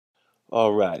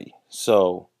Alrighty,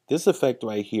 so this effect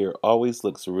right here always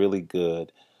looks really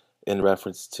good in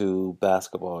reference to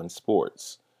basketball and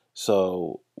sports.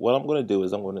 So what I'm going to do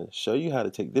is I'm going to show you how to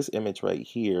take this image right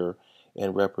here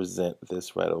and represent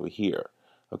this right over here.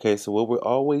 Okay, so what we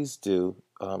always do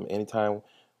anytime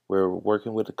we're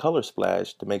working with a color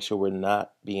splash to make sure we're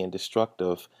not being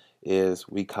destructive is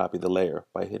we copy the layer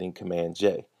by hitting Command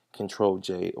J, Control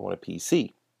J on a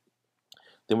PC.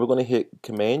 Then we're going to hit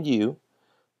Command U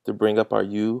to bring up our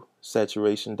U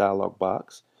saturation dialog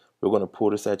box. We're going to pull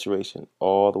the saturation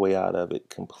all the way out of it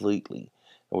completely.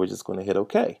 And we're just going to hit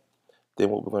OK.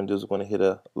 Then what we're going to do is we're going to hit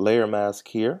a layer mask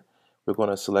here. We're going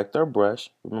to select our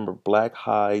brush. Remember, black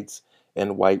hides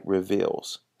and white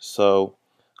reveals. So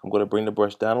I'm going to bring the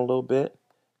brush down a little bit.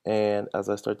 And as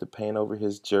I start to paint over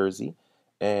his jersey,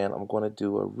 and I'm going to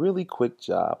do a really quick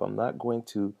job. I'm not going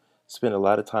to spend a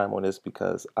lot of time on this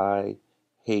because I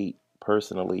hate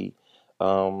personally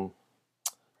um,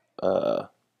 uh,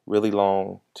 really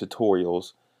long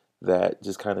tutorials that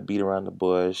just kind of beat around the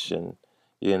bush and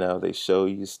they show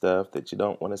you stuff that you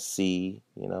don't want to see.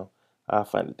 I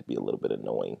find it to be a little bit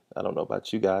annoying. I don't know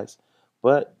about you guys,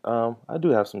 but I do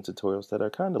have some tutorials that are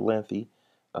kind of lengthy.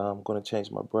 I'm going to change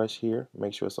my brush here,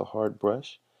 make sure it's a hard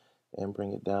brush, and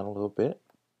bring it down a little bit.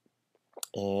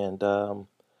 And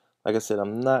like I said,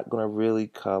 I'm not going to really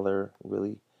color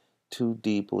really too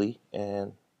deeply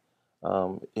and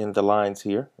in the lines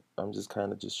here. I'm just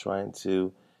kind of just trying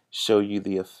to show you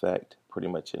the effect pretty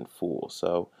much in full.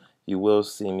 So you will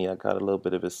see me, I got a little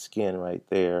bit of a skin right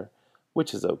there,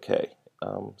 which is okay.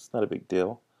 It's not a big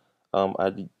deal.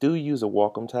 I do use a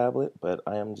Wacom tablet, but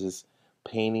I am just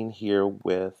painting here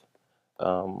with,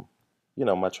 um,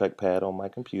 my trackpad on my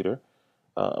computer.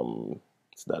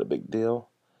 It's not a big deal.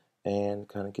 And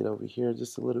kind of get over here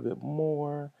just a little bit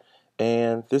more.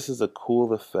 And this is a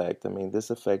cool effect. I mean, this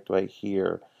effect right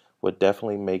here would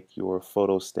definitely make your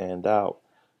photo stand out.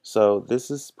 So this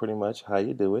is pretty much how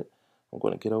you do it. I'm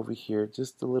going to get over here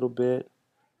just a little bit.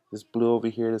 This blue over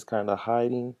here is kind of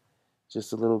hiding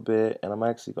just a little bit. And I'm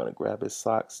actually going to grab his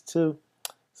socks too,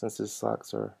 since his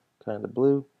socks are kind of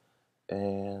blue.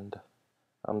 And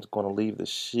I'm just going to leave the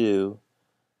shoe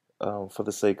for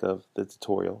the sake of the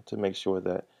tutorial to make sure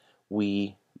that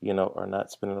we, are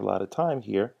not spending a lot of time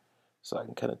here. So I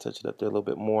can kind of touch it up there a little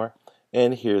bit more.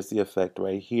 And here's the effect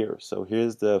right here. So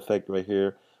here's the effect right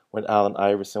here when Allen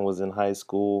Iverson was in high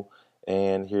school.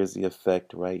 And here's the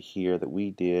effect right here that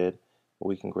we did.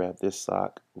 We can grab this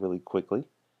sock really quickly.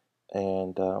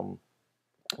 And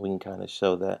we can kind of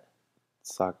show that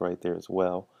sock right there as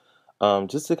well.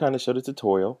 Just to kind of show the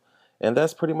tutorial. And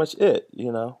that's pretty much it.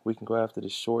 We can go after the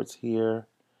shorts here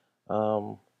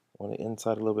on the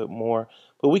inside a little bit more.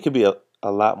 But we could be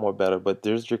a lot more better. But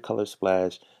there's your color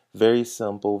splash. Very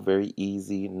simple, very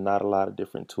easy, not a lot of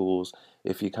different tools.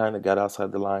 If you kind of got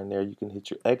outside the line there, you can hit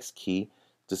your X key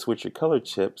to switch your color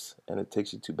chips, and it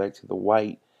takes you back to the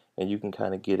white, and you can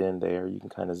kind of get in there. You can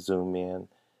kind of zoom in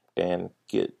and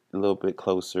get a little bit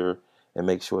closer and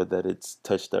make sure that it's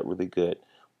touched up really good.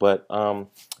 But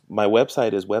my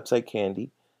website is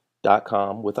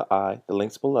websitecandy.com with an I. The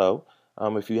link's below.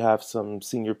 If you have some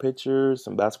senior pictures,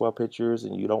 some basketball pictures,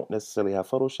 and you don't necessarily have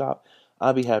Photoshop,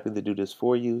 I'll be happy to do this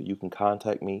for you. You can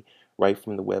contact me right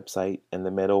from the website. In the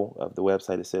middle of the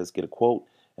website, it says get a quote,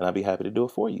 and I'll be happy to do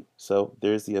it for you. So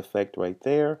there's the effect right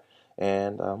there,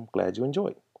 and I'm glad you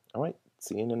enjoyed. All right,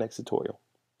 see you in the next tutorial.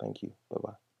 Thank you.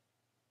 Bye-bye.